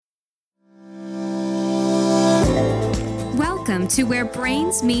Welcome to Where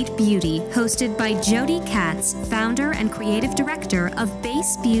Brains Meet Beauty, hosted by Jody Katz, founder and creative director of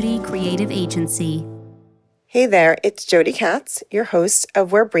Base Beauty Creative Agency. Hey there, it's Jody Katz, your host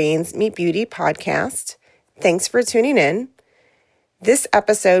of Where Brains Meet Beauty podcast. Thanks for tuning in. This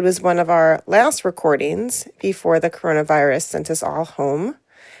episode was one of our last recordings before the coronavirus sent us all home.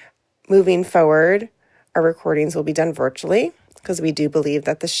 Moving forward, our recordings will be done virtually because we do believe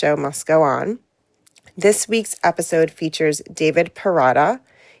that the show must go on. This week's episode features David Parada.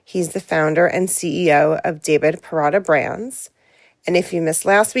 He's the founder and CEO of David Parada Brands. And if you missed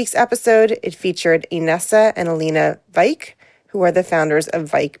last week's episode, it featured Inessa and Alina Vike, who are the founders of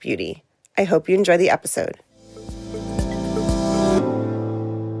Vike Beauty. I hope you enjoy the episode.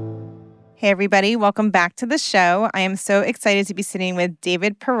 Hey, everybody. Welcome back to the show. I am so excited to be sitting with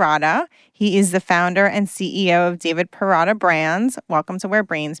David Parada. He is the founder and CEO of David Parada Brands. Welcome to Where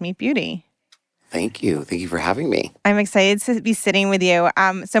Brains Meet Beauty. Thank you. Thank you for having me. I'm excited to be sitting with you.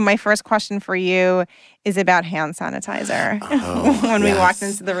 So my first question for you is about hand sanitizer. When we walked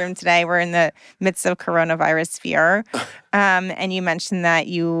into the room today, we're in the midst of coronavirus fear. And you mentioned that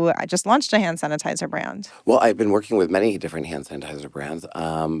you just launched a hand sanitizer brand. Well, I've been working with many different hand sanitizer brands,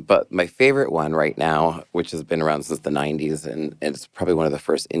 but my favorite one right now, which has been around since the 90s, and it's probably one of the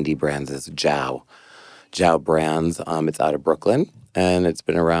first indie brands, is Jow. Jow Brands. It's out of Brooklyn. And it's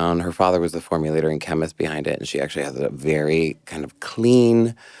been around. Her father was the formulator and chemist behind it, and she actually has a very kind of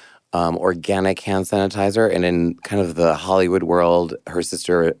clean, organic hand sanitizer. And in kind of the Hollywood world, her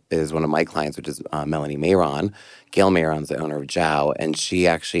sister is one of my clients, which is Melanie Mayron. Gail Mayron's the owner of Jow, and she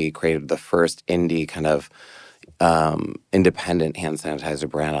actually created the first indie kind of independent hand sanitizer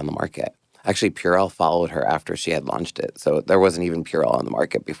brand on the market. Actually, Purell followed her after she had launched it, so there wasn't even Purell on the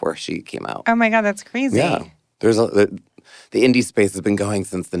market before she came out. Oh my God, that's crazy! Yeah, the indie space has been going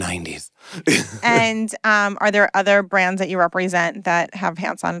since the 90s. And are there other brands that you represent that have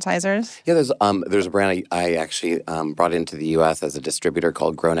hand sanitizers? Yeah, there's a brand I actually brought into the U.S. as a distributor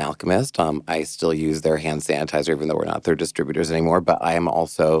called Grown Alchemist. I still use their hand sanitizer, even though we're not their distributors anymore. But I am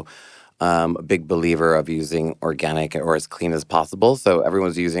also a big believer of using organic or as clean as possible. So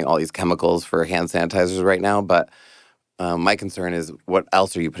everyone's using all these chemicals for hand sanitizers right now. But my concern is, what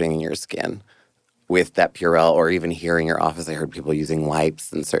else are you putting in your skin with that Purell? Or even here in your office, I heard people using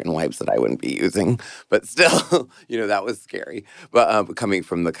wipes and certain wipes that I wouldn't be using. But still, that was scary. But coming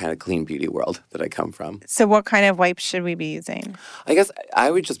from the kind of clean beauty world that I come from. So what kind of wipes should we be using? I guess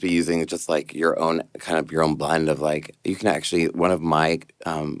I would just be using just like your own blend of like, you can actually, one of my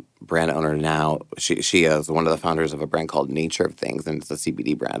brand owner now, she is one of the founders of a brand called Nature of Things, and it's a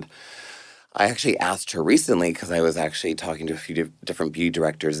CBD brand. I actually asked her recently because I was actually talking to a few different beauty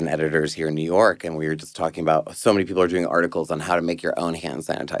directors and editors here in New York, and we were just talking about so many people are doing articles on how to make your own hand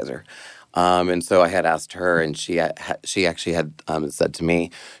sanitizer. And so I had asked her, and she actually had said to me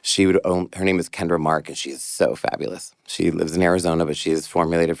she would own. Her name is Kendra Mark, and she is so fabulous. She lives in Arizona, but she has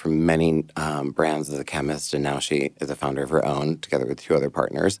formulated for many brands as a chemist, and now she is a founder of her own, together with two other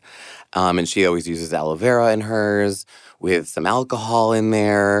partners. And she always uses aloe vera in hers, with some alcohol in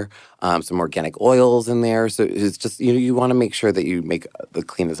there, some organic oils in there. So it's just you want to make sure that you make the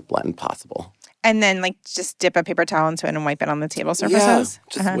cleanest blend possible. And then, just dip a paper towel into it and wipe it on the table surfaces?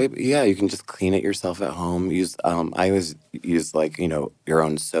 Yeah, you can just clean it yourself at home. I always use, your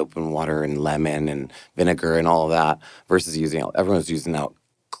own soap and water and lemon and vinegar and all of that versus everyone's using now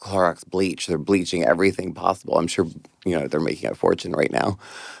Clorox bleach. They're bleaching everything possible. I'm sure, they're making a fortune right now.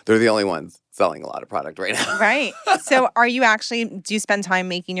 They're the only ones selling a lot of product right now. Right. So do you spend time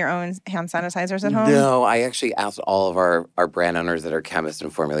making your own hand sanitizers at home? No, I actually asked all of our brand owners that are chemists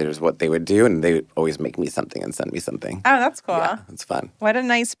and formulators what they would do, and they would always make me something and send me something. Oh, that's cool. Yeah, it's fun. What a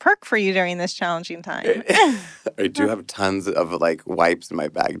nice perk for you during this challenging time. I do have tons of wipes in my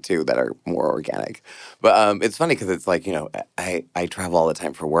bag too that are more organic. But it's funny because it's I travel all the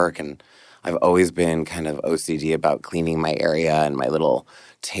time for work, and I've always been kind of OCD about cleaning my area and my little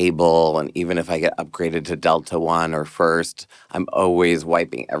table, and even if I get upgraded to Delta One or First, I'm always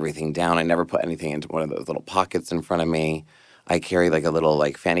wiping everything down. I never put anything into one of those little pockets in front of me. I carry a little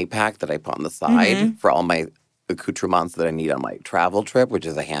fanny pack that I put on the side for all my accoutrements that I need on my travel trip, which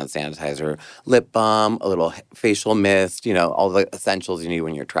is a hand sanitizer, lip balm, a little facial mist, all the essentials you need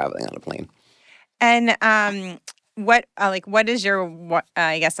when you're traveling on a plane. And what is your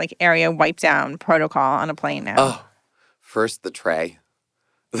area wipe down protocol on a plane now? Oh, first the tray.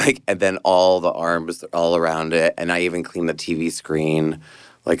 And then all the arms all around it. And I even clean the TV screen,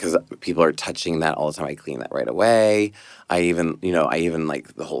 because people are touching that all the time. I clean that right away. I even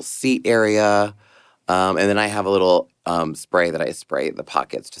the whole seat area. And then I have a little spray that I spray the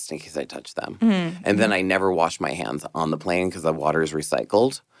pockets just in case I touch them. And then I never wash my hands on the plane because the water is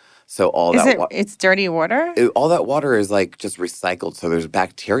recycled. So It's dirty water? all that water is like just recycled. So there's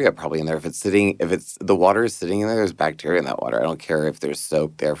bacteria probably in there. If the water is sitting in there, there's bacteria in that water. I don't care if there's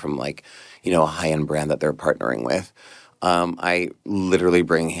soap there from like, a high-end brand that they're partnering with. I literally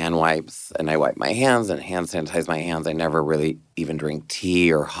bring hand wipes and I wipe my hands and hand sanitize my hands. I never really even drink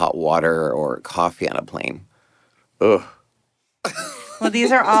tea or hot water or coffee on a plane. Ugh. Well,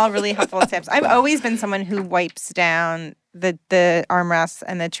 these are all really helpful tips. I've always been someone who wipes down the armrests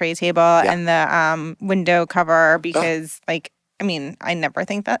and the tray table and the window cover because, I never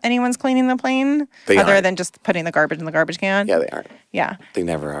think that anyone's cleaning the plane than just putting the garbage in the garbage can. Yeah, they aren't. Yeah. They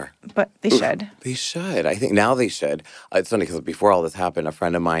never are. But they should. They should. I think now they should. It's funny because before all this happened, a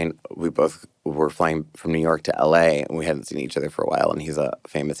friend of mine, we both were flying from New York to LA and we hadn't seen each other for a while, and he's a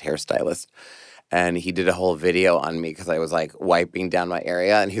famous hairstylist. And he did a whole video on me because I was like wiping down my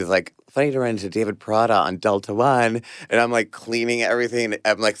area. And he was like, funny to run into David Prada on Delta One. And I'm like cleaning everything.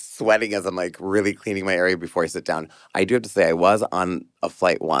 I'm like sweating as I'm like really cleaning my area before I sit down. I do have to say, I was on a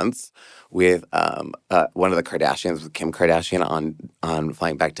flight once with one of the Kardashians, with Kim Kardashian, on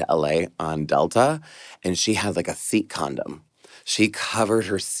flying back to LA on Delta. And she had like a seat condom. She covered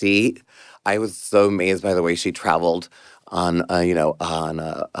her seat. I was so amazed by the way she traveled on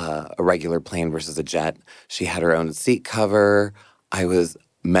a regular plane versus a jet. She had her own seat cover. I was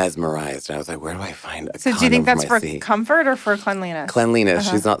mesmerized. And I was like, where do I find a condom? So do you think that's for seat? Comfort or for cleanliness? Cleanliness.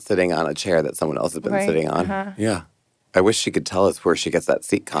 She's not sitting on a chair that someone else has been sitting on. Yeah. I wish she could tell us where she gets that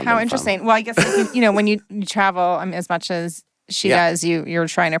seat condom How interesting. from. Well, I guess, when you travel as much as she does, you're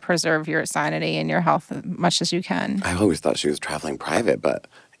trying to preserve your sanity and your health as much as you can. I always thought she was traveling private, but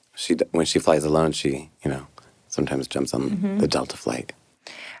when she flies alone, she, sometimes jumps on the Delta flight.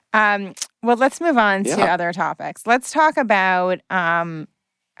 Well, let's move on to other topics. Let's talk about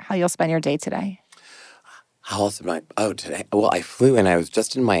how you'll spend your day today. How else am I? Oh, today? Well, I flew in. I was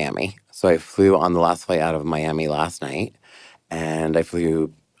just in Miami. So I flew on the last flight out of Miami last night. And I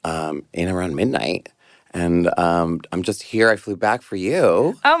flew in around midnight. And I'm just here. I flew back for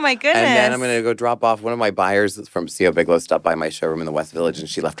you. Oh, my goodness. And then I'm going to go drop off. One of my buyers from C.O. Bigelow stopped by my showroom in the West Village, and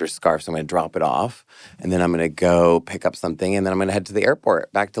she left her scarf, so I'm going to drop it off. And then I'm going to go pick up something, and then I'm going to head to the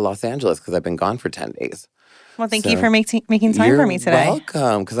airport back to Los Angeles because I've been gone for 10 days. Well, thank you for making time for me today. You're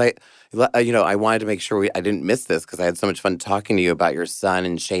welcome. Because I wanted to make sure I didn't miss this because I had so much fun talking to you about your son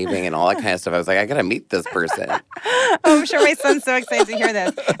and shaving and all that kind of stuff. I was like, I got to meet this person. Oh, I'm sure my son's so excited to hear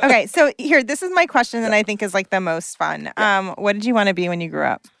this. Okay, so this is my question that I think is like the most fun. What did you want to be when you grew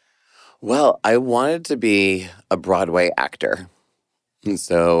up? Well, I wanted to be a Broadway actor. And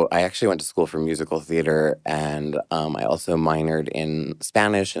so I actually went to school for musical theater, and I also minored in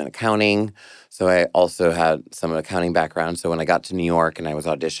Spanish and accounting. So I also had some accounting background. So when I got to New York and I was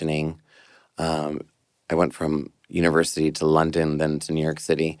auditioning, I went from university to London, then to New York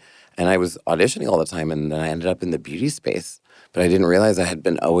City. And I was auditioning all the time, and then I ended up in the beauty space. But I didn't realize I had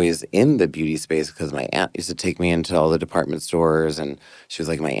been always in the beauty space because my aunt used to take me into all the department stores, and she was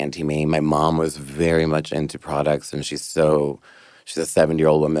like my Auntie May. My mom was very much into products, and she's a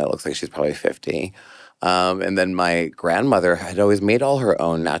 70-year-old woman that looks like she's probably 50. And then my grandmother had always made all her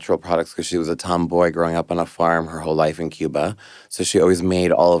own natural products because she was a tomboy growing up on a farm her whole life in Cuba. So she always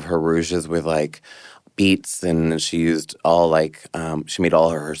made all of her rouges with like beets, and she used she made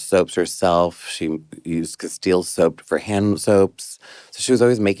all of her soaps herself. She used Castile soap for hand soaps. So she was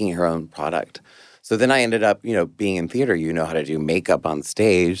always making her own product. So then I ended up, being in theater, how to do makeup on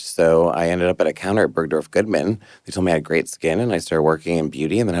stage. So I ended up at a counter at Bergdorf Goodman. They told me I had great skin, and I started working in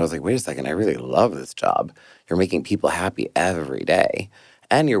beauty. And then I was like, wait a second, I really love this job. You're making people happy every day.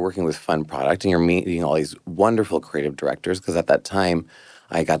 And you're working with fun product, and you're meeting all these wonderful creative directors. Because at that time,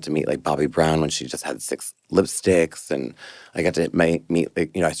 I got to meet like Bobbi Brown when she just had 6 lipsticks. And I got to meet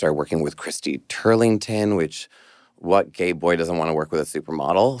I started working with Christy Turlington, which... what gay boy doesn't want to work with a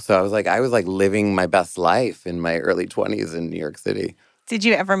supermodel? So I was like living my best life in my early 20s in New York City. Did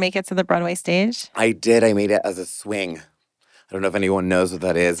you ever make it to the Broadway stage? I did. I made it as a swing. I don't know if anyone knows what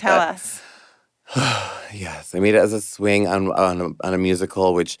that is. Tell us. Yes, I made it as a swing on a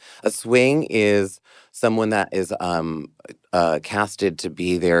musical, which a swing is someone that is casted to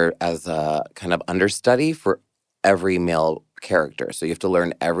be there as a kind of understudy for every male character. So you have to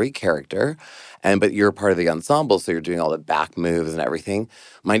learn every character, but you're part of the ensemble, so you're doing all the back moves and everything.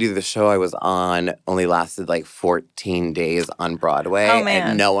 Mind you, the show I was on only lasted like 14 days on Broadway,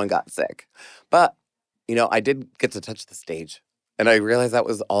 and no one got sick. But, I did get to touch the stage. And I realized that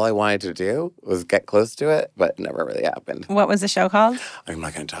was all I wanted to do was get close to it, but it never really happened. What was the show called? I'm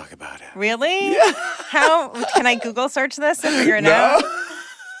not going to talk about it. Really? Yeah. How can I Google search this and figure it out?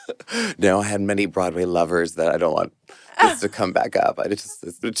 No, I had many Broadway lovers that I don't want this to come back up. It's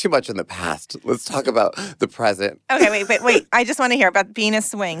too much in the past. Let's talk about the present. Okay, wait. I just want to hear about being a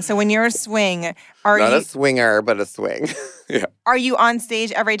swing. So when you're a swing, Not a swinger, but a swing. Yeah. Are you on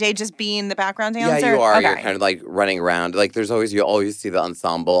stage every day just being the background dancer? Yeah, you are. Okay. You're kind of like running around. Like you always see the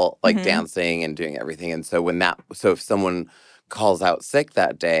ensemble like dancing and doing everything. And so if someone calls out sick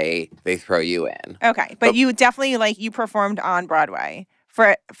that day, they throw you in. Okay, but you definitely you performed on Broadway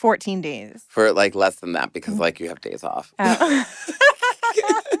for 14 days. For like less than that because you have days off. Oh.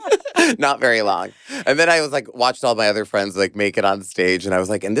 Not very long. And then I was watched all my other friends make it on stage. And I was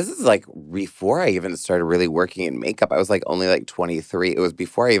and this is before I even started really working in makeup. I was only 23. It was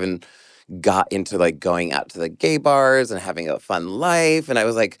before I even got into going out to the gay bars and having a fun life. And I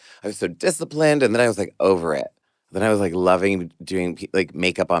was so disciplined. And then I was over it. Then I was loving doing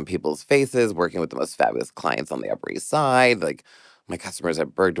makeup on people's faces, working with the most fabulous clients on the Upper East Side. My customers at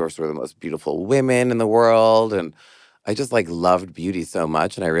Bergdorf's were the most beautiful women in the world. And I just loved beauty so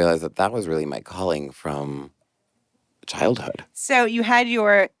much. And I realized that was really my calling from childhood. So you had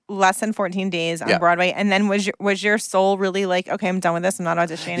your less than 14 days on Broadway. And then was your soul really okay, I'm done with this. I'm not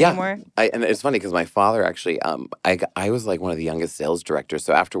auditioning anymore? And it's funny because my father actually, I was one of the youngest sales directors.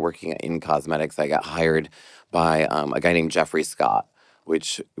 So after working in cosmetics, I got hired by a guy named Jeffrey Scott,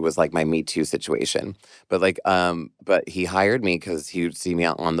 which was my Me Too situation. But he hired me because he would see me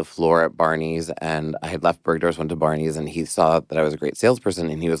out on the floor at Barney's, and I had left Bergdorf's, went to Barney's, and he saw that I was a great salesperson,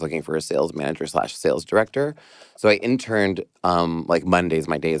 and he was looking for a sales manager / sales director. So I interned Mondays,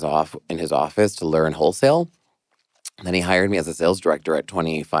 my days off, in his office to learn wholesale. And then he hired me as a sales director at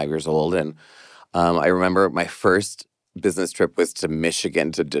 25 years old, and I remember my first business trip was to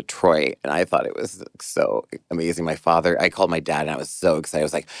Michigan, to Detroit, and I thought it was so amazing. I called my dad, and I was so excited. I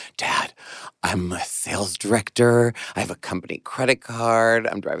was like, Dad, I'm a sales director. I have a company credit card.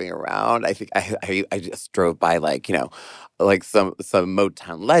 I'm driving around. I think I just drove by some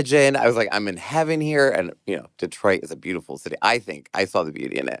Motown legend. I was I'm in heaven here, and Detroit is a beautiful city. I think I saw the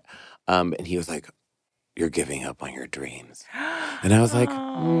beauty in it. And he was like, you're giving up on your dreams. And I was like,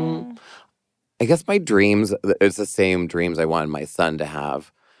 I guess my dreams, it's the same dreams I wanted my son to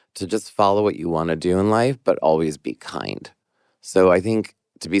have, to just follow what you want to do in life, but always be kind. So I think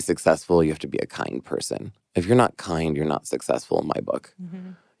to be successful, you have to be a kind person. If you're not kind, you're not successful in my book.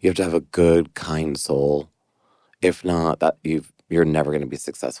 Mm-hmm. You have to have a good, kind soul. If not, you're never going to be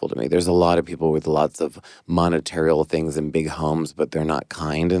successful to me. There's a lot of people with lots of monetary things and big homes, but they're not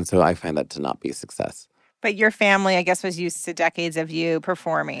kind. And so I find that to not be success. But your family, I guess, was used to decades of you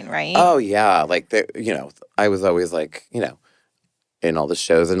performing, right? Oh, yeah. I was always in all the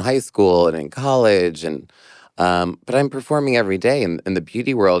shows in high school and in college. But I'm performing every day. In the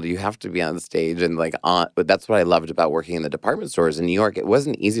beauty world, you have to be on stage. But that's what I loved about working in the department stores in New York. It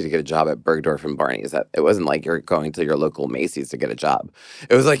wasn't easy to get a job at Bergdorf and Barney's. It wasn't you're going to your local Macy's to get a job.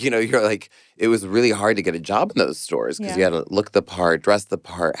 It was it was really hard to get a job in those stores because you had to look the part, dress the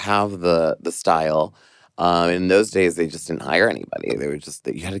part, have the style. In those days, they just didn't hire anybody. They were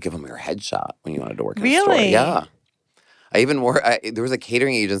you had to give them your headshot when you wanted to work in a store. Really? Yeah. I even there was a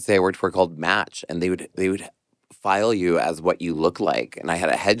catering agency I worked for called Match, and they would file you as what you look like. And I had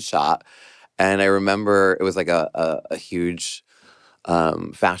a headshot, and I remember it was a huge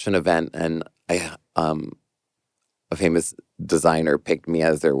fashion event, and a famous designer picked me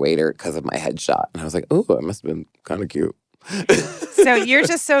as their waiter because of my headshot. And I was like, oh, I must have been kind of cute. So you're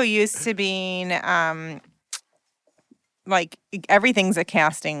just so used to being everything's a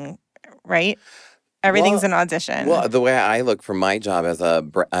casting, right? Everything's an audition. Well, the way I look for my job as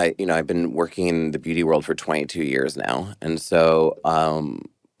I've been working in the beauty world for 22 years now. And so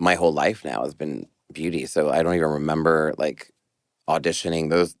my whole life now has been beauty. So I don't even remember auditioning.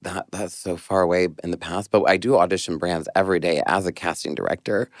 That's so far away in the past. But I do audition brands every day as a casting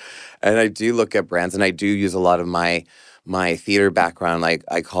director. And I do look at brands, and I do use a lot of my theater background.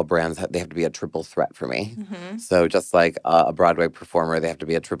 I call brands, they have to be a triple threat for me. Mm-hmm. So just like a Broadway performer, they have to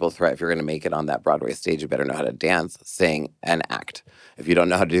be a triple threat. If you're going to make it on that Broadway stage, you better know how to dance, sing, and act. If you don't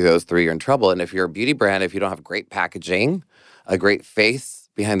know how to do those three, you're in trouble. And if you're a beauty brand, if you don't have great packaging, a great face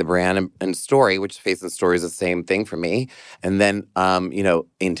behind the brand and story, which face and story is the same thing for me, and then,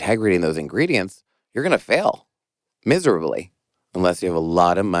 integrity in those ingredients, you're going to fail miserably. Unless you have a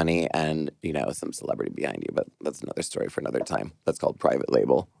lot of money and, some celebrity behind you. But that's another story for another time. That's called private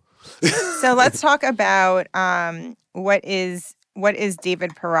label. So let's talk about what is what is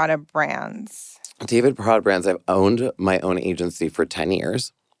David Parada Brands? David Parada Brands, I've owned my own agency for 10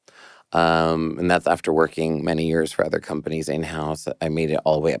 years. And that's after working many years for other companies in-house. I made it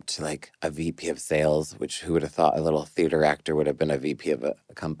all the way up to like a VP of sales, which who would have thought a little theater actor would have been a VP of a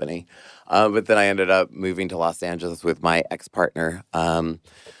company. But then I ended up moving to Los Angeles with my ex-partner.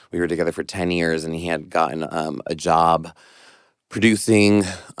 We were together for 10 years, and he had gotten a job producing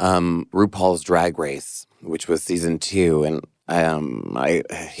RuPaul's Drag Race, which was season 2. And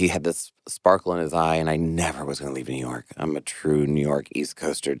he had this sparkle in his eye, and I never was going to leave New York. I'm a true New York East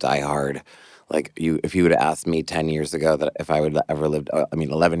Coaster, diehard. Like if you would have asked me 10 years ago that if I would ever lived,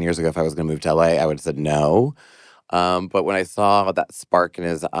 11 years ago, if I was going to move to LA, I would have said no. But when I saw that spark in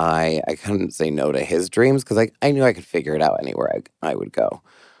his eye, I couldn't say no to his dreams because I knew I could figure it out anywhere I would go.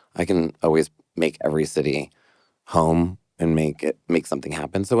 I can always make every city home and make something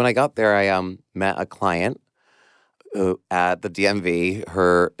happen. So when I got there, I met a client at the DMV.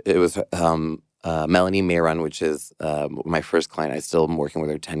 It was Melanie Mayron, which is my first client. I still am working with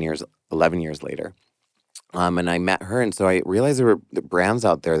her 11 years later. And I met her, and so I realized there were brands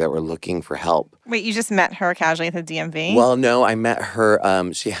out there that were looking for help. Wait, you just met her casually at the DMV? Well, no, I met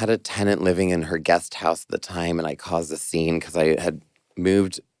her. She had a tenant living in her guest house at the time, and I caused a scene because I had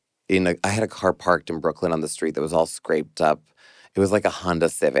moved I had a car parked in Brooklyn on the street that was all scraped up. It was like a Honda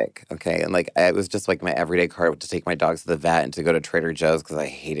Civic, okay? And it was just like my everyday car to take my dogs to the vet and to go to Trader Joe's because I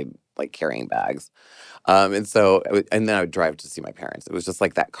hated carrying bags. And then I would drive to see my parents. It was just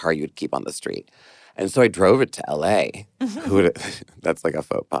like that car you'd keep on the street. And so I drove it to LA. That's like a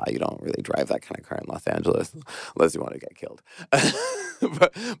faux pas. You don't really drive that kind of car in Los Angeles unless you want to get killed.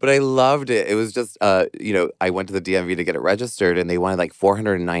 but I loved it. It was just, I went to the DMV to get it registered, and they wanted like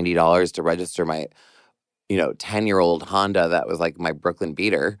 $490 to register my 10-year-old Honda that was like my Brooklyn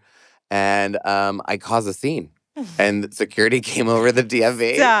beater. And I caused a scene. And security came over the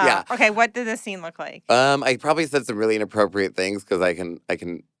DMV. Yeah. Okay, what did the scene look like? I probably said some really inappropriate things because I can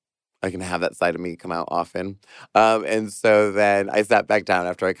have that side of me come out often. And so then I sat back down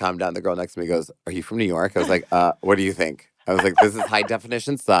after I calmed down. The girl next to me goes, "Are you from New York?" I was like, "What do you think?" I was like, "This is high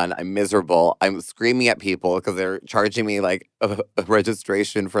definition sun. I'm miserable. I'm screaming at people because they're charging me like a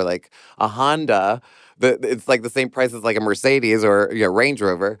registration for like a Honda. It's like the same price as like a Mercedes or Range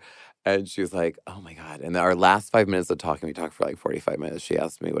Rover." And she was like, "Oh my God." And our last 5 minutes of talking, we talked for like 45 minutes. She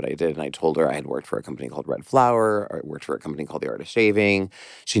asked me what I did, and I told her I had worked for a company called Red Flower, or I worked for a company called The Art of Shaving.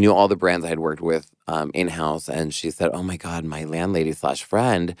 She knew all the brands I had worked with in-house, and she said, "Oh my God, my landlady /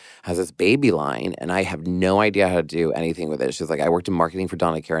 friend has this baby line, and I have no idea how to do anything with it." She's like, "I worked in marketing for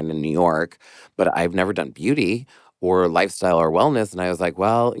Donna Karan in New York, but I've never done beauty or lifestyle or wellness." And I was like,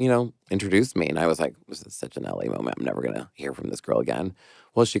 "Well, introduce me." And I was like, "This is such an LA moment. I'm never going to hear from this girl again."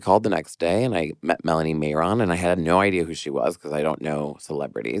 Well, she called the next day, and I met Melanie Mayron, and I had no idea who she was because I don't know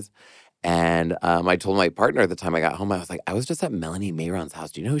celebrities. And I told my partner at the time I got home, I was like, "I was just at Melanie Mayron's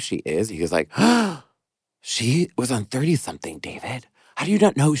house. Do you know who she is?" He was like, "She was on 30-something, David. How do you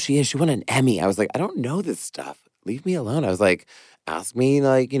not know who she is? She won an Emmy." I was like, "I don't know this stuff. Leave me alone." I was like, "Ask me,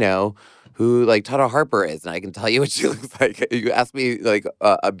 who Tata Harper is, and I can tell you what she looks like. You ask me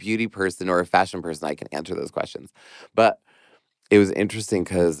a beauty person or a fashion person, I can answer those questions." But it was interesting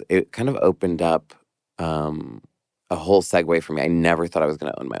because it kind of opened up a whole segue for me. I never thought I was going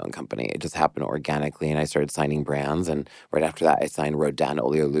to own my own company. It just happened organically, and I started signing brands. And right after that, I signed Rodin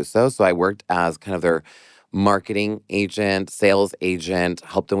Oleolusso. So I worked as kind of their marketing agent, sales agent,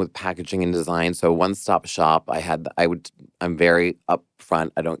 helped them with packaging and design. So one-stop shop. I'm very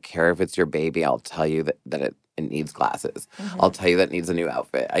upfront. I don't care if it's your baby. I'll tell you that it needs glasses. Mm-hmm. I'll tell you that it needs a new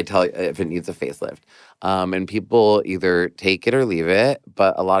outfit. I tell you if it needs a facelift. And people either take it or leave it.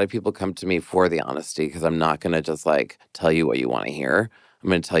 But a lot of people come to me for the honesty because I'm not going to just tell you what you want to hear. I'm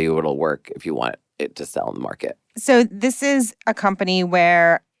going to tell you what'll work if you want it to sell in the market. So this is a company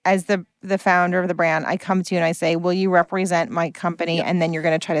where, as the founder of the brand, I come to you and I say, "Will you represent my company?" Yeah. And then you're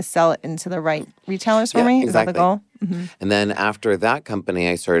going to try to sell it into the right retailers for me? Exactly. Is that the goal? Mm-hmm. And then after that company,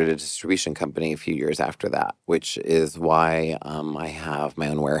 I started a distribution company a few years after that, which is why I have my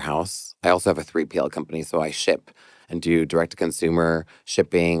own warehouse. I also have a 3PL company, so I ship and do direct-to-consumer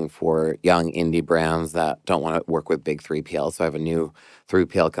shipping for young indie brands that don't want to work with big 3PL. So I have a new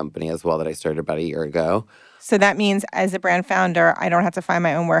 3PL company as well that I started about a year ago. So that means as a brand founder, I don't have to find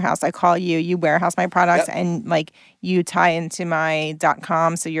my own warehouse. I call you, you warehouse my products, yep. And you tie into my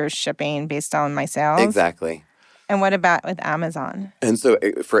 .com, so you're shipping based on my sales? Exactly. And what about with Amazon? And so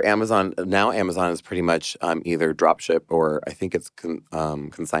for Amazon, now Amazon is pretty much either drop ship or I think it's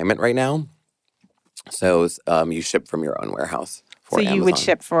consignment right now. So you ship from your own warehouse for Amazon. So you would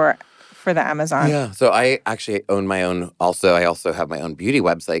ship for for the Amazon. Yeah. So I actually own my own. I also have my own beauty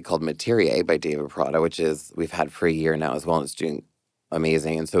website called Materia by David Prada, which we've had for a year now as well, and it's doing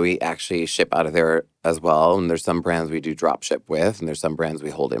amazing. And so we actually ship out of there as well. And there's some brands we do drop ship with, and there's some brands we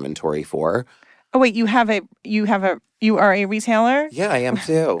hold inventory for. Oh wait, you are a retailer? Yeah, I am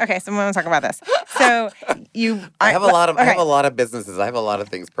too. Okay, so we want to talk about this. So I have a lot of businesses. I have a lot of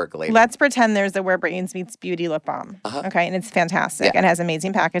things percolating. Let's pretend there's a Where Brains Meets Beauty lip balm. Okay, and it's fantastic and has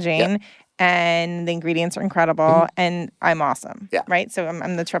amazing packaging. And the ingredients are incredible, and I'm awesome. Yeah. Right? So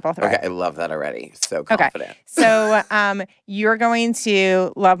I'm the triple threat. Okay, I love that already. So confident. Okay. So you're going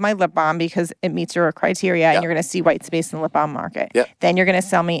to love my lip balm because it meets your criteria, and you're going to see white space in the lip balm market. Yep. Then you're going to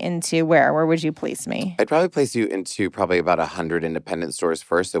sell me into where? Where would you place me? I'd probably place you into probably about 100 independent stores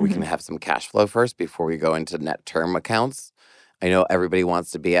first so we can have some cash flow first before we go into net term accounts. I know everybody wants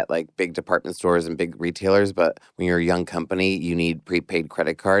to be at like big department stores and big retailers, but when you're a young company, you need prepaid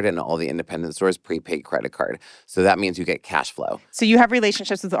credit card, and all the independent stores prepaid credit card. So that means you get cash flow. So you have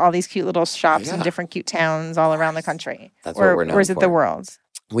relationships with all these cute little shops in different cute towns all around the country. That's what we're known for. Or is it the world?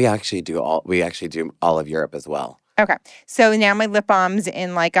 We actually do all of Europe as well. Okay. So now my lip balm's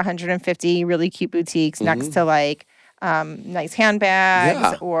in like 150 really cute boutiques next to like nice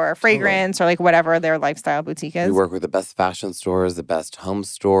handbags or fragrance or like whatever their lifestyle boutique is. We work with the best fashion stores, the best home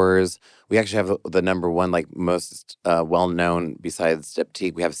stores. We actually have the number one, like most well-known besides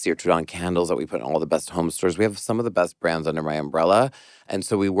Diptyque. We have Cire candles that we put in all the best home stores. We have some of the best brands under my umbrella. And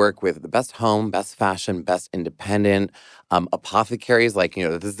so we work with the best home, best fashion, best independent, apothecaries like, the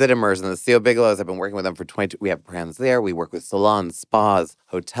Zittimers and the Theo Bigelows. I've been working with them for 22. We have brands there. We work with salons, spas,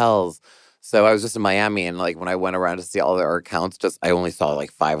 hotels. So I was just in Miami, and like when I went around to see all their accounts, I only saw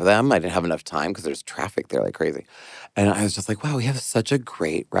like 5 of them. I didn't have enough time because there's traffic there like crazy. And I was just like, wow, we have such a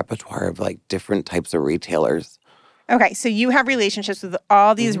great repertoire of like different types of retailers. Okay, so you have relationships with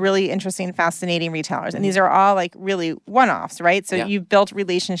all these really interesting, fascinating retailers, and these are all like really one-offs, right? So you've built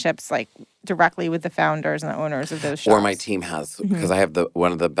relationships like directly with the founders and the owners of those shops. Or my team has, because I have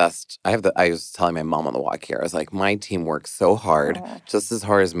one of the best. I was telling my mom on the walk here, I was like, my team works so hard, just as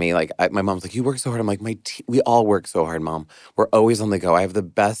hard as me. Like my mom's like, you work so hard. I'm like, we all work so hard, Mom. We're always on the go. I have the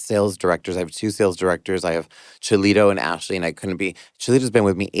best sales directors. I have 2 sales directors. I have Cholito and Ashley, and Cholito's been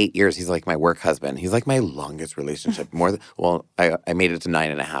with me 8 years. He's like my work husband. He's like my longest relationship. I made it to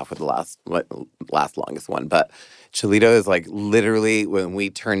 9.5 with the last longest one, but Cholito is like literally when we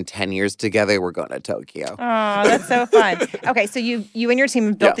turn 10 years together, we're going to Tokyo. Oh, that's so fun. Okay, so you and your team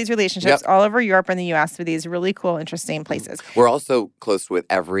have built these relationships all over Europe and the U.S. with these really cool, interesting places. We're also close with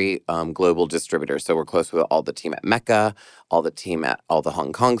every global distributor. So we're close with all the team at Mecca, all the team at all the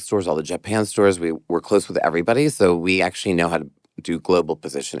Hong Kong stores, all the Japan stores. We're close with everybody. So we actually know how to do global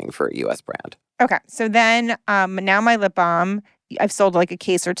positioning for a U.S. brand. Okay, so then now my lip balm, I've sold like a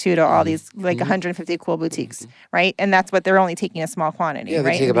case or 2 to all these like 150 cool boutiques, right? And that's what they're only taking a small quantity, right?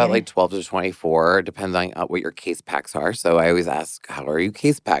 They take about like 12 to 24, depends on what your case packs are. So I always ask, how are you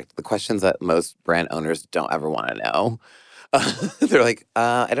case packed? The questions that most brand owners don't ever want to know. They're like,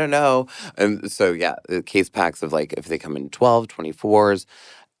 I don't know. And so, the case packs of like if they come in 12, 24s.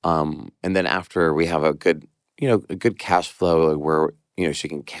 And then after we have a good cash flow where, she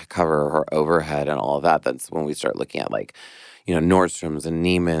can cover her overhead and all of that, that's when we start looking at like, Nordstrom's and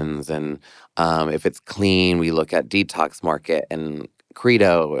Neiman's. And if it's clean, we look at Detox Market and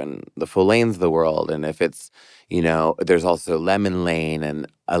Credo and the Full Lanes of the world. And if it's, there's also Lemon Lane and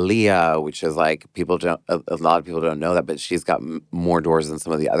Aaliyah, which is like a lot of people don't know that, but she's got more doors than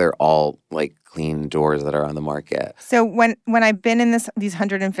some of the other all like clean doors that are on the market. So when I've been in these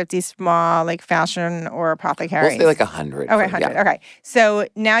 150 small like fashion or apothecaries, we'll say like 100. Okay, 100. Yeah. Okay, so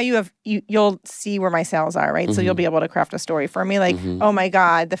now you'll see where my sales are, right? So you'll be able to craft a story for me, like, oh my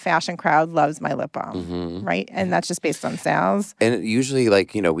God, the fashion crowd loves my lip balm, right? And that's just based on sales. And usually,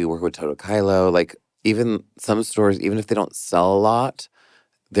 like we work with Toto Kylo, like even some stores, even if they don't sell a lot,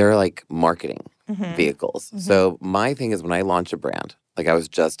 they're like marketing vehicles. So my thing is when I launch a brand, like I was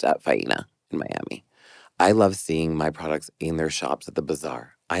just at Faena in Miami, I love seeing my products in their shops at the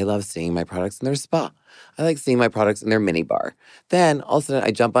bazaar. I love seeing my products in their spa. I like seeing my products in their mini bar. Then all of a sudden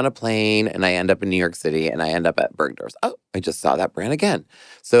I jump on a plane and I end up in New York City and I end up at Bergdorf's. Oh, I just saw that brand again.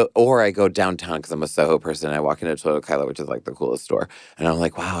 So, or I go downtown because I'm a Soho person and I walk into Toto Kylo, which is like the coolest store. And I'm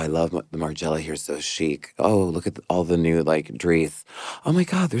like, wow, I love the Margiela here, so chic. Oh, look at all the new like Dries. Oh my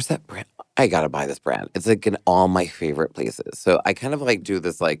God, there's that brand. I gotta buy this brand. It's like in all my favorite places. So I kind of like do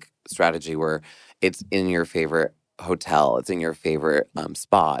this like strategy where it's in your favorite hotel, it's in your favorite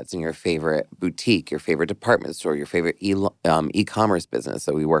spa, it's in your favorite boutique, your favorite department store, your favorite e-commerce business.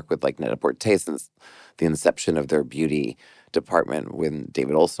 So we work with like Net-a-Porter since the inception of their beauty department when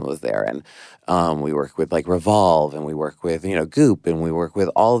David Olson was there. And we work with like Revolve, and we work with, Goop, and we work with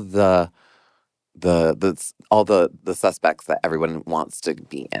all the suspects that everyone wants to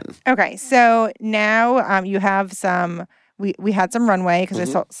be in. Okay, so now you have some. We had some runway because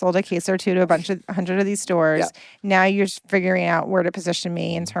I sold a case or two to 100 of these stores. Yeah. Now you're figuring out where to position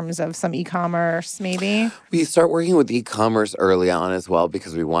me in terms of some e-commerce, maybe. We start working with e-commerce early on as well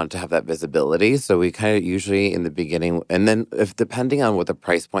because we want to have that visibility. So we kind of usually in the beginning, and then if depending on what the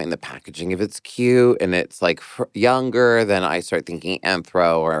price point and the packaging, if it's cute and it's like younger, then I start thinking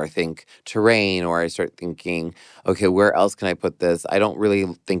Anthro, or I think Terrain, or I start thinking, okay, where else can I put this? I don't really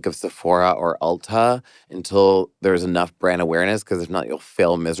think of Sephora or Ulta until there's enough brand awareness, because if not, you'll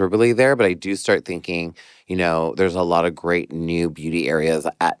fail miserably there. But I do start thinking, there's a lot of great new beauty areas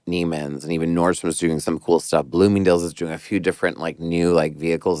at Neiman's, and even Nordstrom's doing some cool stuff. Bloomingdale's is doing a few different new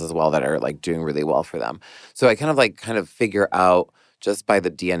vehicles as well that are doing really well for them. So I kind of figure out just by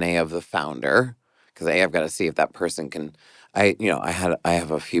the DNA of the founder, because I've got to see if that person can. I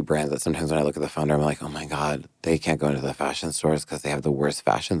have a few brands that sometimes when I look at the founder, I'm like, oh my God, they can't go into the fashion stores because they have the worst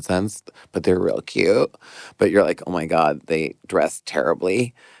fashion sense, but they're real cute. But you're like, oh my God, they dress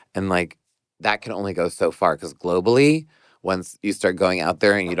terribly. And that can only go so far, because globally, once you start going out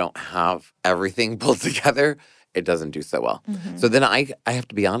there and you don't have everything pulled together, it doesn't do so well. Mm-hmm. So then I have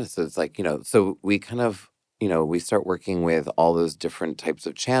to be honest. So it's so we kind of, we start working with all those different types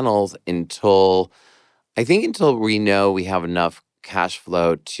of channels until we know we have enough cash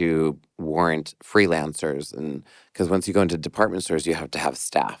flow to warrant freelancers. And because once you go into department stores, you have to have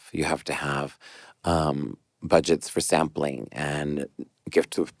staff. You have to have budgets for sampling and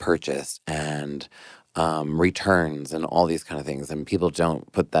gift with purchase and returns and all these kind of things. And people don't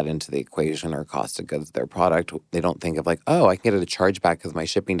put that into the equation or cost of goods of their product. They don't think of I can get a chargeback because my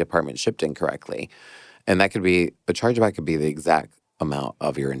shipping department shipped incorrectly. And that could be, a chargeback could be the exact amount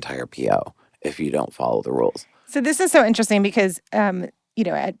of your entire PO if you don't follow the rules. So this is so interesting because,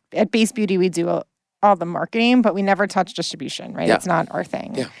 at Base Beauty, we do all the marketing, but we never touch distribution, right? Yeah. It's not our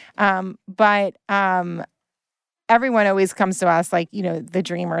thing. Yeah. But everyone always comes to us the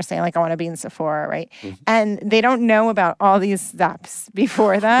dreamer saying I want to be in Sephora, right? Mm-hmm. And they don't know about all these steps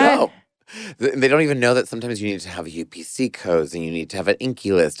before that. No. They don't even know that sometimes you need to have UPC codes, and you need to have an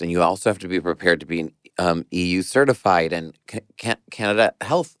INCI list, and you also have to be prepared to be EU certified and Canada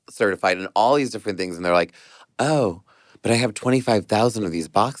Health certified and all these different things. And they're like, oh, but I have 25,000 of these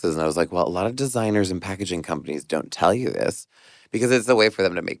boxes. And I was like, well, a lot of designers and packaging companies don't tell you this because it's a way for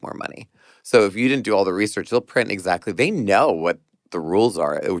them to make more money. So if you didn't do all the research, they'll print exactly. They know what the rules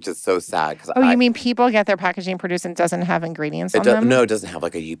are, which is so sad. You mean people get their packaging produced and it doesn't have ingredients on them? No, it doesn't have a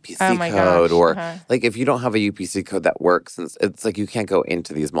UPC code. Gosh. Or if you don't have a UPC code that works, it's you can't go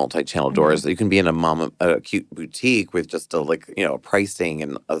into these multi-channel doors. You can be in a cute boutique with just a pricing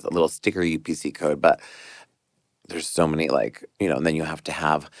and a little sticker UPC code, but there's so many and then you have to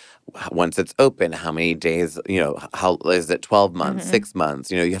have, once it's open, how many days, how is it 12 months, 6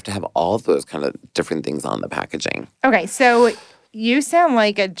 months, you have to have all of those kind of different things on the packaging. Okay, so you sound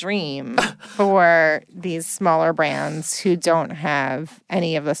like a dream for these smaller brands who don't have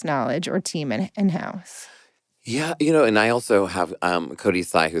any of this knowledge or team in-house. Yeah, and I also have Cody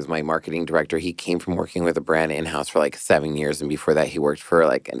Sai, who's my marketing director. He came from working with a brand in-house for 7 years. And before that, he worked for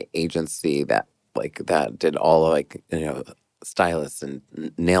an agency that did all stylists and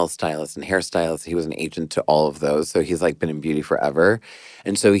nail stylists and hairstylists. He was an agent to all of those. So he's been in beauty forever.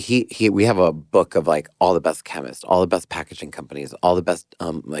 And so we have a book of all the best chemists, all the best packaging companies, all the best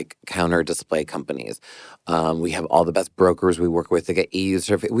counter display companies. We have all the best brokers we work with to get EU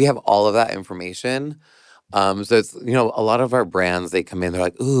certificate. We have all of that information. So it's, a lot of our brands, they come in, they're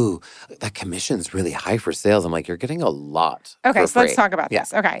like, ooh, that commission's really high for sales. I'm like, you're getting a lot. Okay, so let's talk about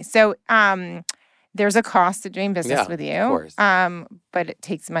this. Okay, so there's a cost to doing business with you. Of course. But it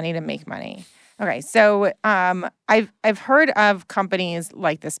takes money to make money. Okay, so I've heard of companies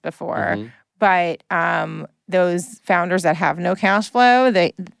like this before, but those founders that have no cash flow,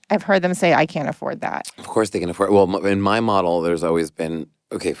 I've heard them say, I can't afford that. Of course they can afford it. Well, in my model, there's always been,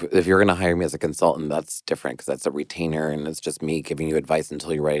 okay, if you're going to hire me as a consultant, that's different because that's a retainer and it's just me giving you advice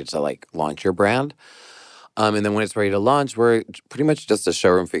until you're ready to launch your brand. And then when it's ready to launch, we're pretty much just a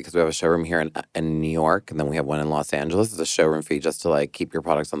showroom fee because we have a showroom here in New York, and then we have one in Los Angeles. It's a showroom fee just to keep your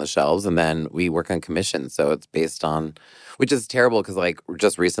products on the shelves, and then we work on commission. So it's based on, which is terrible because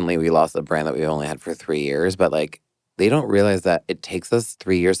just recently we lost a brand that we only had for 3 years, but they don't realize that it takes us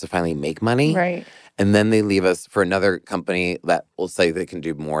 3 years to finally make money, right? And then they leave us for another company that will say they can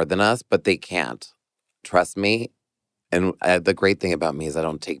do more than us, but they can't. Trust me. And the great thing about me is I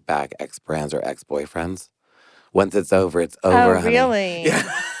don't take back ex-brands or ex-boyfriends. once it's over, it's over, Oh, honey. really? Yeah.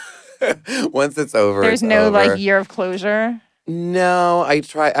 Once it's over, There's it's no over. like year of closure? No, I've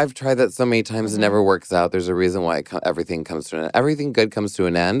tried that so many times. It Mm-hmm. never works out. There's a reason why everything comes to an end. Everything good comes to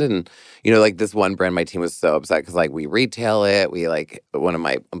an end. And, you know, like this one brand, my team was so upset because like we retail it. We like, one of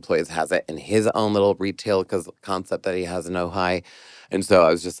my employees has it in his own little retail concept that he has in Ojai. And so I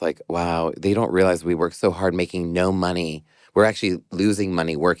was just like, wow, they don't realize we work so hard making no money. We're actually losing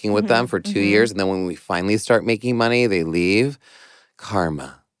money working with them for 2 years. And then when we finally start making money, they leave.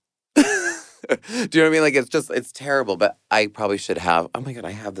 Karma. Do you know what I mean? Like, it's terrible, but I probably should have, oh my God,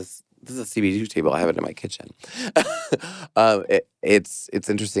 I have this is a CBD table. I have it in my kitchen. It's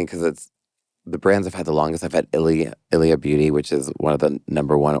interesting because it's the brands I've had the longest. I've had Ilia Beauty, which is one of the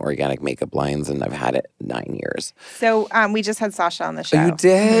 #1 organic makeup lines, and I've had it 9 years. So we just had Sasha on the show. Oh, you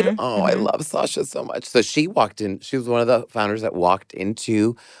did? Mhm, Oh, I love Sasha so much. So she walked in. She was one of the founders that walked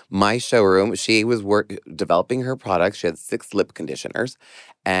into my showroom. She was developing her products. She had 6 lip conditioners.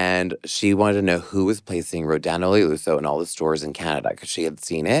 And she wanted to know who was placing Rodin Oleluso in all the stores in Canada because she had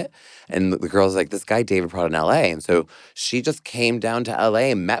seen it. And the girl's like, this guy David Prada in LA. And so she just came down to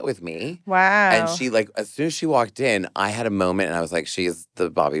LA and met with me. Wow. And she like, as soon as she walked in, I had a moment and I was like, she is the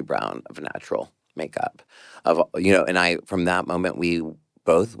Bobbi Brown of natural makeup. And I, from that moment, we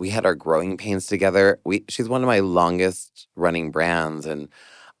had our growing pains together. She's one of my longest running brands. And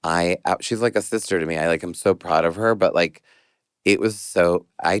she's like a sister to me. I'm so proud of her. But like,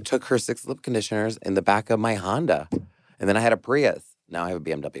 I took her 6 lip conditioners in the back of my Honda. And then I had a Prius. Now I have a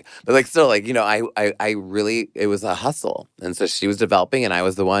BMW. But like still, like, I really, it was a hustle. And so she was developing and I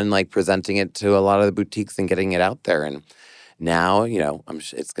was the one like presenting it to a lot of the boutiques and getting it out there. And now,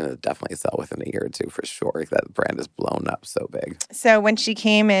 it's going to definitely sell within a year or two for sure. Like, that brand is blown up so big. So when she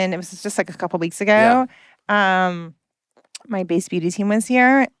came in, it was just like a couple weeks ago. Yeah. My Base Beauty team was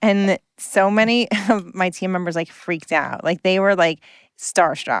here, and so many of my team members like freaked out. Like, they were like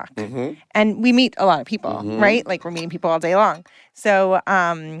starstruck. Mm-hmm. And we meet a lot of people, mm-hmm. right? Like, we're meeting people all day long. So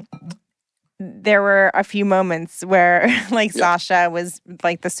there were a few moments where like Sasha was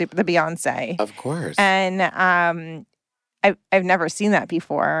like the Beyonce. Of course. And I've never seen that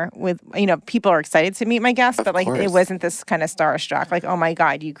before with, people are excited to meet my guests, but like it wasn't this kind of starstruck, like, oh my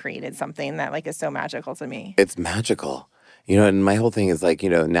God, you created something that like is so magical to me. It's magical. And my whole thing is like,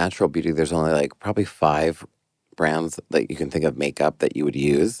 natural beauty, there's only like probably 5 brands that you can think of makeup that you would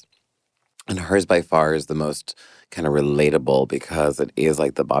use. And hers by far is the most kind of relatable because it is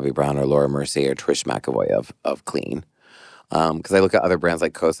like the Bobbi Brown or Laura Mercier or Trish McEvoy of clean. Because I look at other brands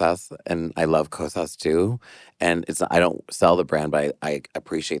like Kosas, and I love Kosas too. And I don't sell the brand, but I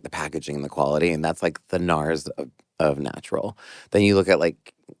appreciate the packaging and the quality. And that's like the NARS of natural. Then you look at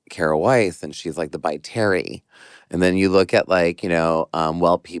like Kara Weiss, and she's like the By Terry. And then you look at like,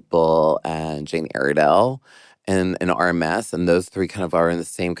 Well People and Jane Iredale and RMS. And those 3 kind of are in the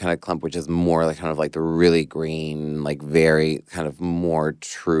same kind of clump, which is more like kind of like the really green, like very kind of more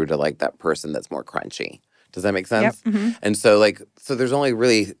true to like that person that's more crunchy. Does that make sense? Yep. Mm-hmm. And so so there's only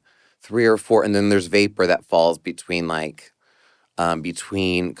really 3 or 4, and then there's Vapor that falls between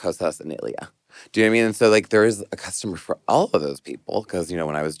between Kosas and Ilia. Do you know what I mean? And so like there is a customer for all of those people because,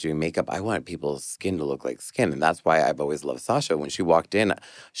 when I was doing makeup, I wanted people's skin to look like skin. And that's why I've always loved Sasha. When she walked in,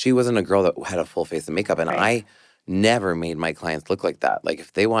 she wasn't a girl that had a full face of makeup. And I never made my clients look like that. Like,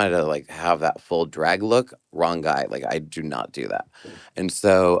 if they wanted to like have that full drag look, wrong guy. Like, I do not do that. And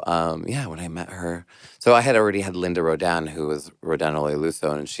so, when I met her, so I had already had Linda Rodin, who was Rodin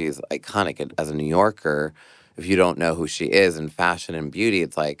Oleluso, and she's iconic as a New Yorker. If you don't know who she is in fashion and beauty,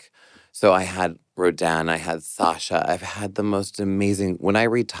 it's like, so I had Rodin, I had Sasha. I've had the most amazing, when I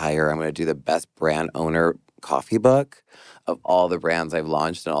retire, I'm going to do the best brand owner coffee book of all the brands I've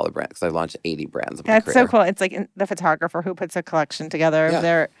launched and all the brands, because I've launched 80 brands in my career. That's so cool. It's like the photographer who puts a collection together of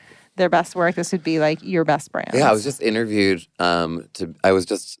their best work. This would be like your best brand. Yeah, I was just interviewed I was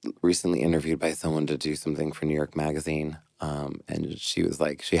just recently interviewed by someone to do something for New York Magazine. And she was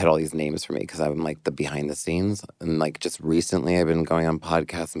like, she had all these names for me because I'm like the behind the scenes. And like just recently I've been going on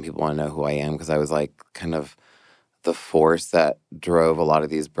podcasts and people want to know who I am because I was like kind of the force that drove a lot of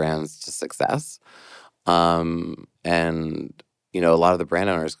these brands to success. And, a lot of the brand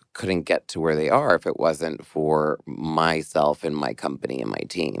owners couldn't get to where they are if it wasn't for myself and my company and my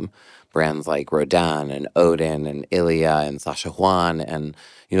team. Brands like Rodin and Odin and Ilia and Sasha Juan and,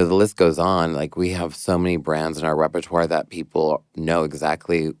 the list goes on. Like, we have so many brands in our repertoire that people know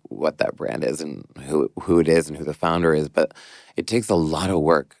exactly what that brand is and who it is and who the founder is. But it takes a lot of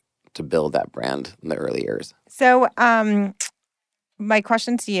work to build that brand in the early years. So, my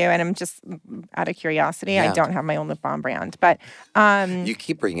question to you, and I'm just out of curiosity, I Yeah. don't have my own lip balm brand, but You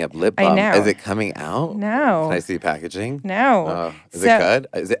keep bringing up lip I balm. know. Is it coming out? No. Can I see packaging? no. Is So- it good?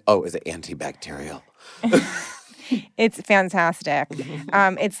 Is it antibacterial? It's fantastic.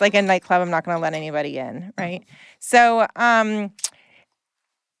 It's like a nightclub. I'm not going to let anybody in, right? So,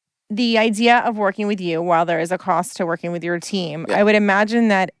 the idea of working with you, while there is a cost to working with your team, Yeah. I would imagine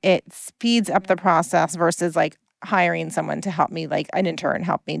that it speeds up the process versus like hiring someone to help me, like an intern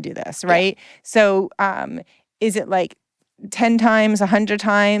help me do this, right? So, is it like 10 times, 100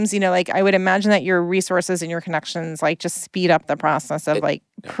 times? You know, like I would imagine that your resources and your connections like just speed up the process of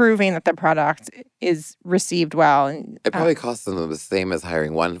proving that the product is received well. And It probably costs them the same as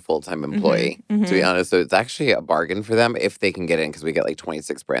hiring one full-time employee, to be honest. So it's actually a bargain for them if they can get in, because we get like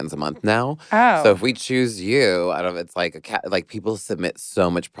 26 brands a month now. Oh. So if we choose you, out of it's like like people submit so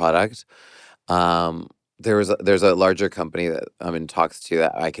much product. There's a larger company that I'm in talks to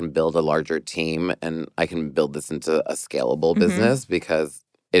that I can build a larger team and I can build this into a scalable business, because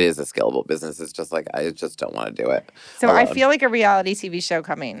it is a scalable business. It's just like I just don't want to do it. So I alone. feel like a reality TV show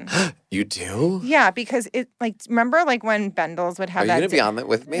coming. You do? Yeah, because it like remember like when Bendels would have Are you that. gonna be on that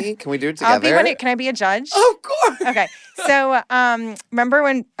with me? Can we do it together? I'll be one. Can I be a judge? Of course. Okay. So remember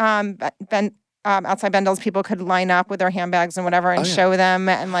when outside Bendels people could line up with their handbags and whatever and show them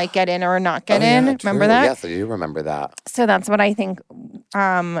and like get in or not get in. Yeah, Remember true. that? Yes, I do remember that. So that's what I think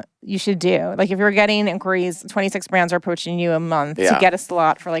you should do. Like if you're getting inquiries, 26 brands are approaching you a month to Yeah. get a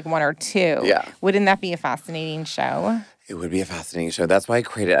slot for like one or two. Yeah. Wouldn't that be a fascinating show? It would be a fascinating show. That's why I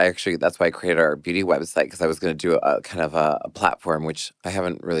created. That's why I created our beauty website, because I was going to do a kind of a platform, which I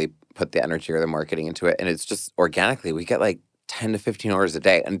haven't really put the energy or the marketing into it, and it's just organically we get like 10 to 15 orders a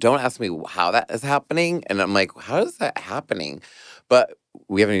day. And don't ask me how that is happening. And I'm like, how is that happening? But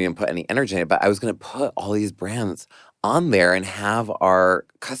we haven't even put any energy in it. But I was going to put all these brands on there and have our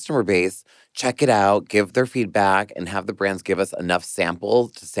customer base check it out, give their feedback, and have the brands give us enough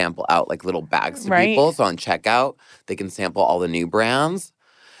samples to sample out like little bags to Right. people. So on checkout, they can sample all the new brands.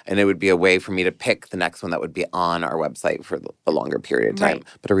 And it would be a way for me to pick the next one that would be on our website for a longer period of time. Right.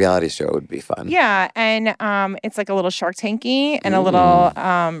 But a reality show would be fun. Yeah, and it's like a little Shark Tanky and a little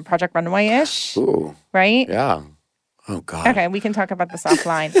Project Runway-ish, Ooh, right? yeah. Oh, God. Okay, we can talk about this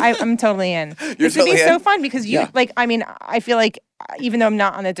offline. I'm totally in. You're This would be totally so in? fun because you Yeah. like. I mean, I feel like even though I'm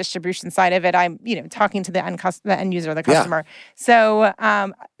not on the distribution side of it, I'm talking to the end user, the customer. So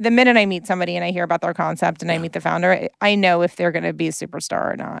the minute I meet somebody and I hear about their concept and I meet the founder, I know if they're going to be a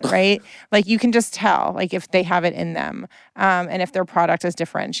superstar or not. Right? Like you can just tell, like if they have it in them, and if their product is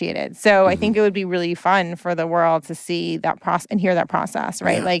differentiated. So I think it would be really fun for the world to see that process and hear that process.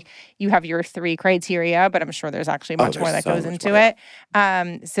 Right? Yeah. Like you have your 3 criteria, but I'm sure there's actually much more there's that so goes much into more.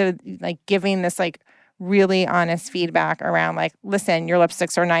 it. So like giving this like really honest feedback around like, listen, your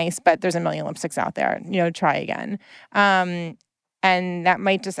lipsticks are nice, but there's a million lipsticks out there, try again. And that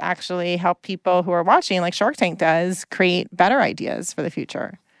might just actually help people who are watching, like Shark Tank does, create better ideas for the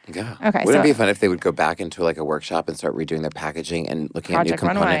future. Yeah. Okay, Wouldn't so- it be fun if they would go back into like a workshop and start redoing their packaging and looking at new Project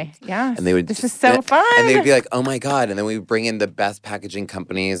Runway. components? Yes. And they would This just- is so fun. And they'd be like, "Oh my God!" And then we would bring in the best packaging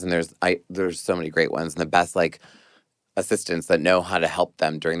companies, and there's so many great ones, and the best like assistants that know how to help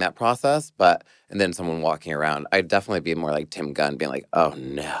them during that process. And then someone walking around, I'd definitely be more like Tim Gunn, being like, "Oh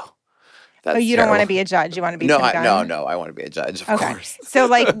no." That's you don't want to terrible." be a judge. You want to be No, Tim Gunn? no, I want to be a judge, of Okay. course. So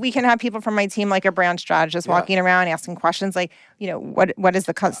like we can have people from my team, like a brand strategist walking around asking questions like, what is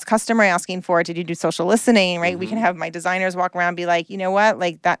the customer asking for? Did you do social listening, right? We can have my designers walk around and be like, you know what?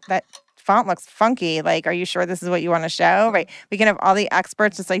 Like that font looks funky. Like, are you sure this is what you want to show? Right. We can have all the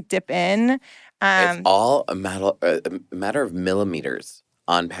experts just like dip in. It's all a matter of millimeters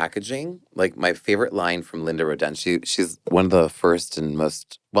on packaging. Like my favorite line from Linda Roden, she's one of the first and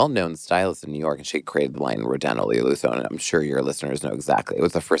most well-known stylists in New York, and she created the line Roden Oleoluso, and I'm sure your listeners know exactly. It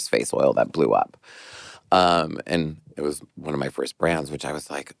was the first face oil that blew up. And it was one of my first brands, which I was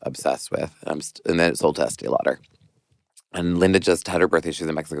like obsessed with. And then it sold to Estee Lauder. And Linda just had her birthday. She's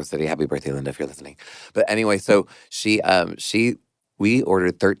in Mexico City. Happy birthday, Linda, if you're listening. But anyway, so we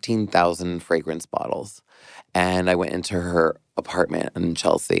ordered 13,000 fragrance bottles. And I went into her apartment in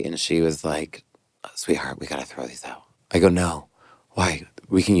Chelsea, and she was like, "Sweetheart, we got to throw these out." I go, "No. Why?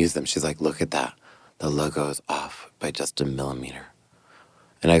 We can use them." She's like, "Look at that. The logo's off by just a millimeter."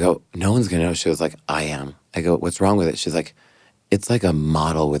 And I go, "No one's going to know." She was like, "I am." I go, "What's wrong with it?" She's like, "It's like a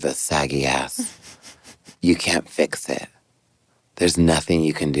model with a saggy ass. You can't fix it. There's nothing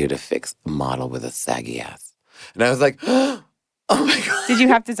you can do to fix a model with a saggy ass." And I was like, Oh my God. Did you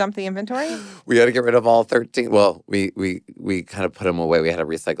have to dump the inventory? We had to get rid of all 13. Well, we kind of put them away. We had to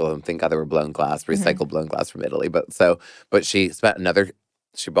recycle them. Thank God they were blown glass, recycled blown glass from Italy. But she bought another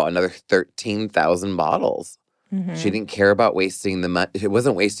 13,000 bottles. She didn't care about wasting the money. It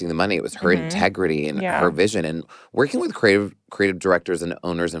wasn't wasting the money. It was her integrity and her vision. And working with creative directors and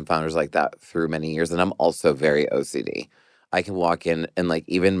owners and founders like that through many years. And I'm also very OCD. I can walk in and like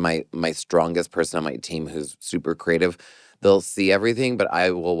even my strongest person on my team who's super creative, they'll see everything, but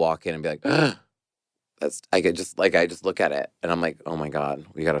I will walk in and be like, I just look at it and I'm like, oh my God,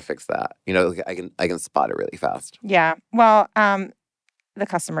 we got to fix that. You know, like I can spot it really fast. Yeah. Well, the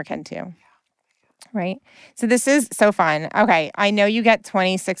customer can too. Right. So this is so fun. Okay. I know you get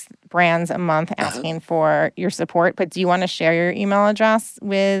 26 brands a month asking for your support, but do you want to share your email address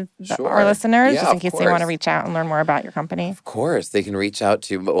with our listeners just in case they want to reach out and learn more about your company? Of course. They can reach out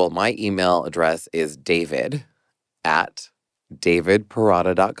to, my email address is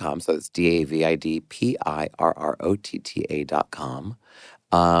david@davidperrotta.com. So it's DAVIDPIRROTTA.com.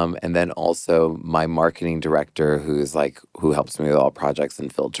 And then also my marketing director who helps me with all projects and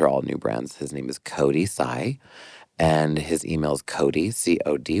filter all new brands. His name is Cody Tsai, and his email is Cody,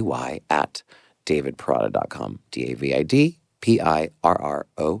 CODY, @davidperrotta.com, DAVIDPIRROTTA.com.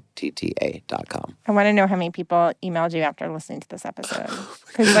 I want to know how many people emailed you after listening to this episode.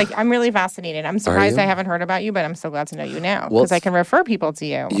 Because I'm really fascinated. I'm surprised I haven't heard about you, but I'm so glad to know you now. Because I can refer people to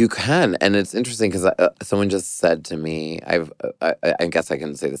you. You can. And it's interesting because someone just said to me, I guess I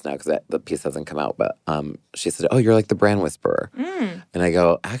can say this now because the piece hasn't come out, but she said, oh, you're like the brand whisperer. And I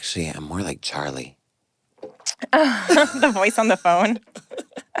go, actually, I'm more like Charlie. The voice on the phone.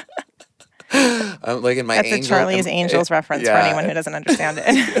 Like in my That's a Charlie's Angels reference for anyone who doesn't understand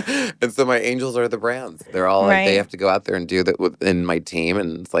it. And so my angels are the brands. They're all like, they have to go out there and do that within my team.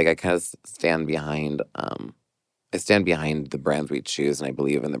 And it's like I kind of stand behind the brands we choose, and I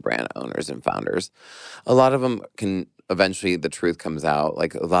believe in the brand owners and founders. A lot of them can eventually, the truth comes out.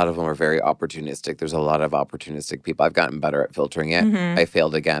 Like a lot of them are very opportunistic. There's a lot of opportunistic people. I've gotten better at filtering it. I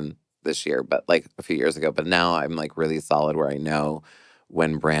failed again this year, but like a few years ago. But now I'm like really solid where I know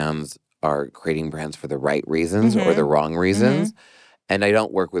when brands are creating brands for the right reasons or the wrong reasons. And I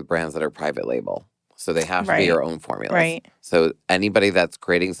don't work with brands that are private label. So they have to be your own formulas. Right. So anybody that's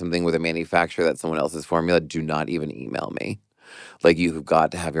creating something with a manufacturer that's someone else's formula, do not even email me. Like you've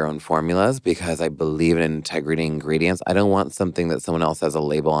got to have your own formulas because I believe in integrity ingredients. I don't want something that someone else has a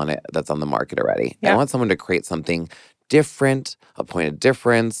label on it that's on the market already. Yeah. I want someone to create something different, a point of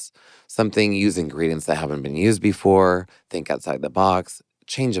difference, something, use ingredients that haven't been used before, think outside the box,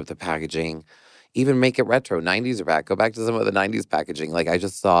 change up the packaging, even make it retro. 90s are back. Go back to some of the 90s packaging. Like I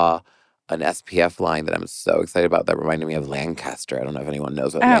just saw an SPF line that I'm so excited about that reminded me of Lancaster. I don't know if anyone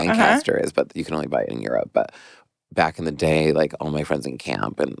knows what Lancaster is, but you can only buy it in Europe. But back in the day, like all my friends in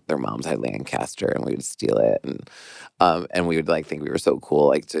camp and their moms had Lancaster and we would steal it. And we would like think we were so cool,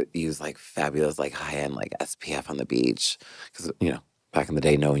 like to use like fabulous, like high-end like SPF on the beach. Because, you know, back in the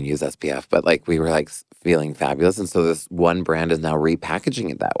day, no one used SPF, but like we were like feeling fabulous. And so this one brand is now repackaging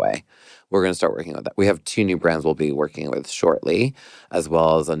it that way. We're going to start working with that. We have 2 new brands we'll be working with shortly, as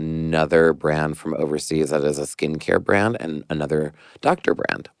well as another brand from overseas that is a skincare brand and another doctor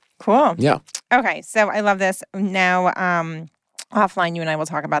brand. Cool. Yeah. Okay. So I love this. Now, offline, you and I will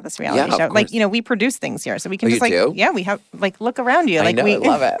talk about this reality show. Like, you know, we produce things here, so we can just like, we have like look around you. Like I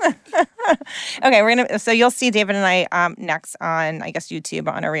love it. Okay, so you'll see David and I next on, I guess,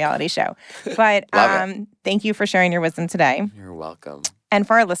 YouTube on a reality show. But thank you for sharing your wisdom today. You're welcome. And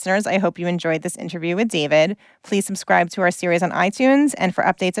for our listeners, I hope you enjoyed this interview with David. Please subscribe to our series on iTunes, and for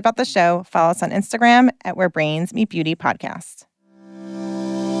updates about the show, follow us on Instagram at Where Brains Meet Beauty Podcast.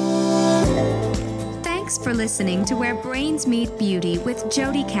 Thanks for listening to Where Brains Meet Beauty with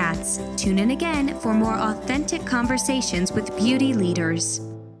Jody Katz. Tune in again for more authentic conversations with beauty leaders.